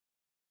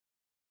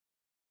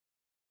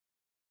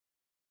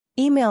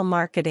Email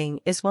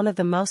marketing is one of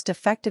the most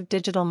effective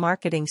digital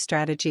marketing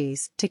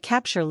strategies to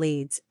capture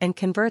leads and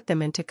convert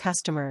them into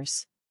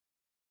customers.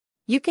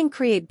 You can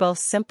create both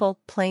simple,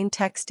 plain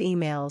text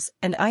emails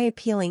and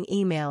eye-appealing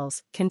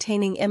emails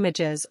containing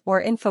images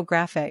or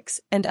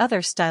infographics and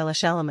other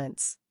stylish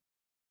elements.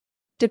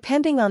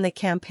 Depending on the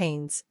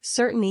campaigns,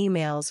 certain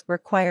emails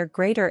require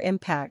greater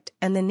impact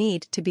and the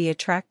need to be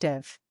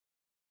attractive.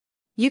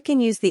 You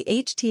can use the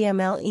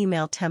HTML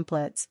email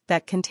templates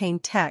that contain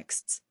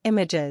texts,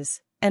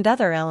 images, and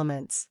other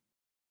elements.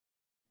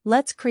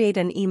 Let's create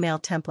an email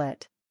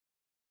template.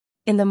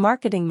 In the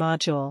marketing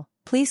module,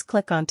 please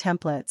click on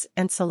Templates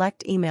and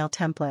select Email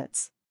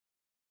Templates.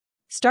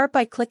 Start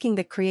by clicking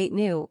the Create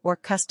New or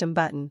Custom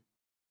button.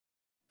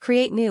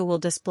 Create New will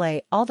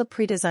display all the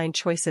pre-designed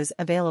choices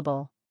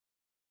available.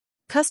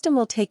 Custom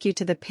will take you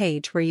to the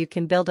page where you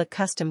can build a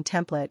custom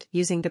template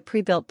using the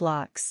pre-built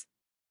blocks.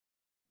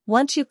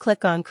 Once you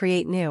click on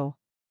Create New,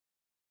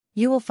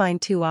 you will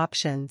find two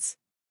options.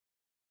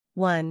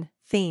 1.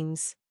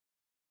 Themes.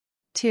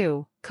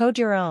 2. Code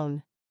your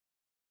own.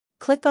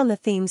 Click on the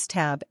Themes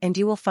tab and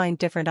you will find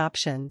different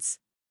options.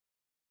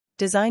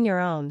 Design your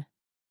own.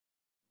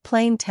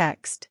 Plain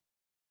text.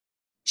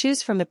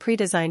 Choose from the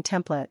pre-designed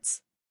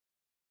templates.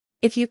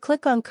 If you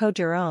click on Code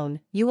your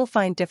own, you will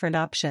find different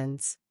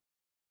options.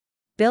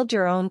 Build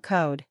your own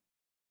code.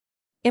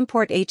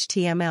 Import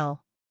HTML.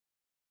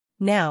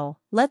 Now,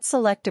 let's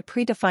select a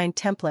predefined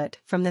template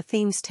from the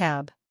Themes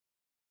tab.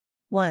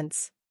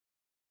 Once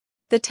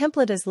the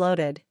template is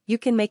loaded, you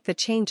can make the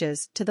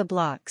changes to the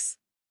blocks.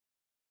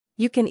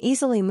 You can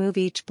easily move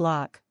each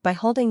block by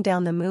holding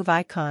down the move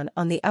icon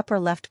on the upper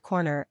left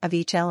corner of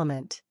each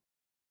element.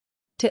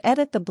 To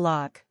edit the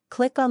block,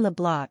 click on the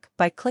block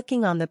by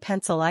clicking on the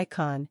pencil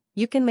icon.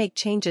 You can make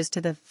changes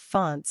to the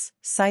fonts,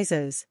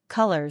 sizes,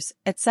 colors,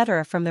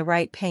 etc. from the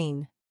right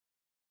pane.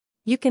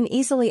 You can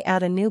easily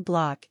add a new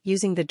block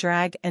using the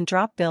drag and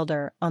drop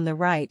builder on the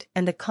right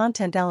and the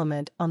content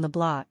element on the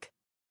block.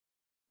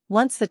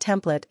 Once the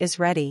template is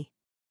ready,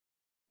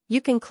 you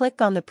can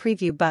click on the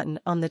Preview button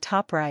on the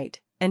top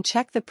right and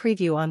check the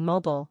preview on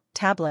mobile,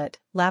 tablet,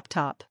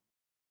 laptop,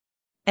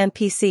 and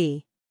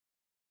PC.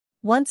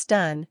 Once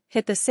done,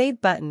 hit the Save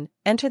button,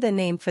 enter the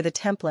name for the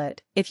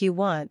template. If you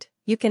want,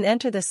 you can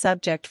enter the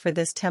subject for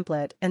this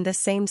template and the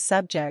same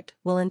subject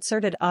will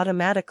insert it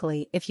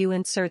automatically if you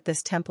insert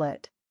this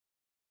template.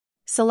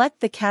 Select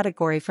the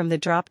category from the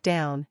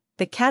drop-down.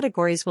 The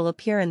categories will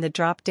appear in the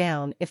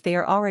drop-down if they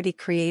are already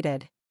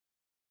created.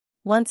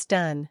 Once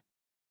done,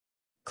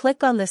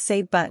 click on the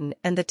Save button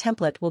and the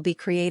template will be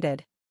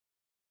created.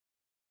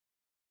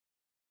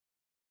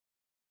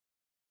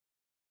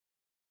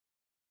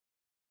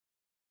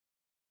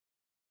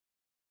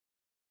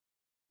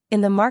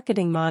 In the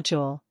marketing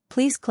module,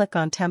 please click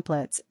on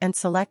Templates and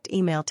select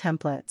Email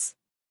Templates.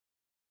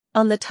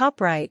 On the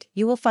top right,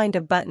 you will find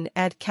a button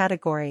Add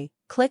Category.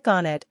 Click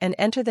on it and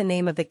enter the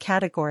name of the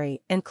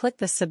category and click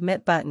the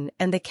Submit button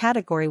and the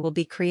category will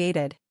be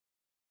created.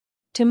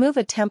 To move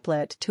a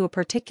template to a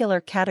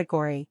particular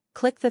category,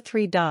 click the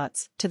three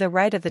dots to the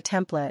right of the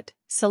template,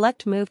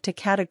 select Move to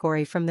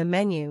Category from the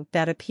menu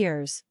that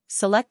appears,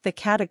 select the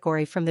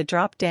category from the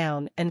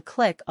drop-down and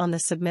click on the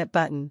Submit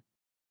button.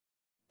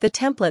 The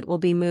template will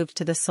be moved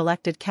to the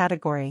selected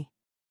category.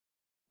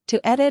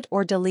 To edit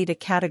or delete a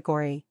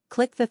category,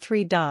 click the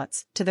three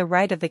dots to the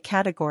right of the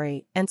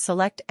category and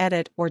select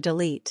Edit or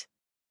Delete.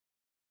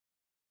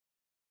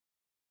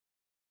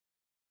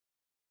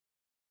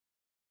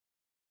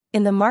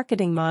 In the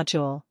marketing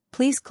module,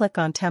 please click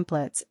on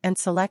Templates and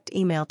select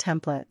Email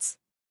Templates.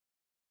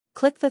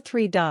 Click the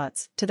three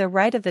dots to the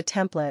right of the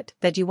template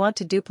that you want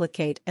to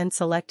duplicate and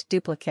select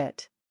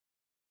Duplicate.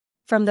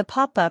 From the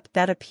pop-up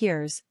that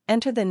appears,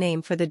 enter the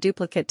name for the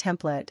duplicate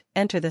template,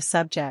 enter the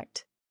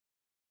subject.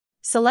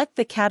 Select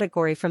the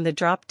category from the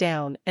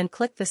drop-down and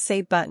click the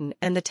Save button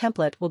and the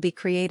template will be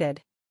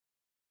created.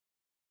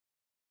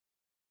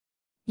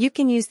 You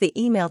can use the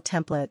email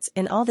templates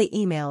in all the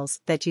emails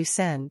that you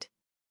send,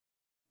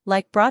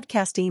 like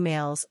broadcast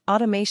emails,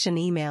 automation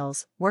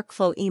emails,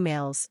 workflow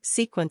emails,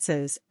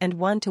 sequences, and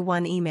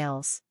one-to-one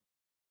emails.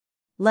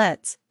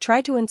 Let's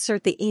try to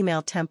insert the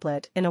email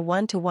template in a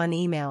one-to-one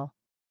email.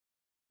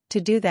 To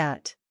do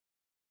that,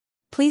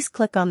 please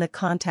click on the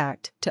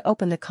Contact to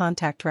open the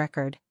contact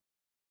record.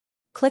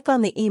 Click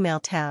on the Email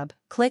tab,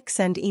 click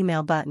Send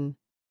Email button.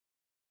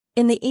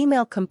 In the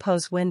Email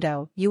Compose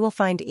window, you will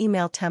find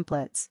Email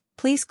Templates.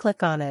 Please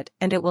click on it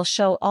and it will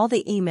show all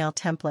the email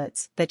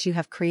templates that you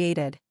have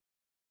created.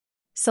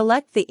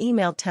 Select the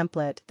email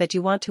template that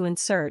you want to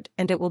insert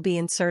and it will be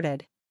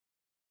inserted.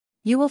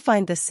 You will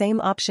find the same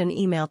option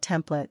Email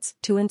Templates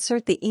to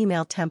insert the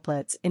email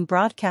templates in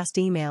broadcast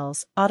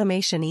emails,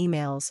 automation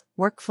emails,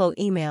 workflow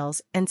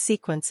emails, and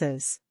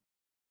sequences.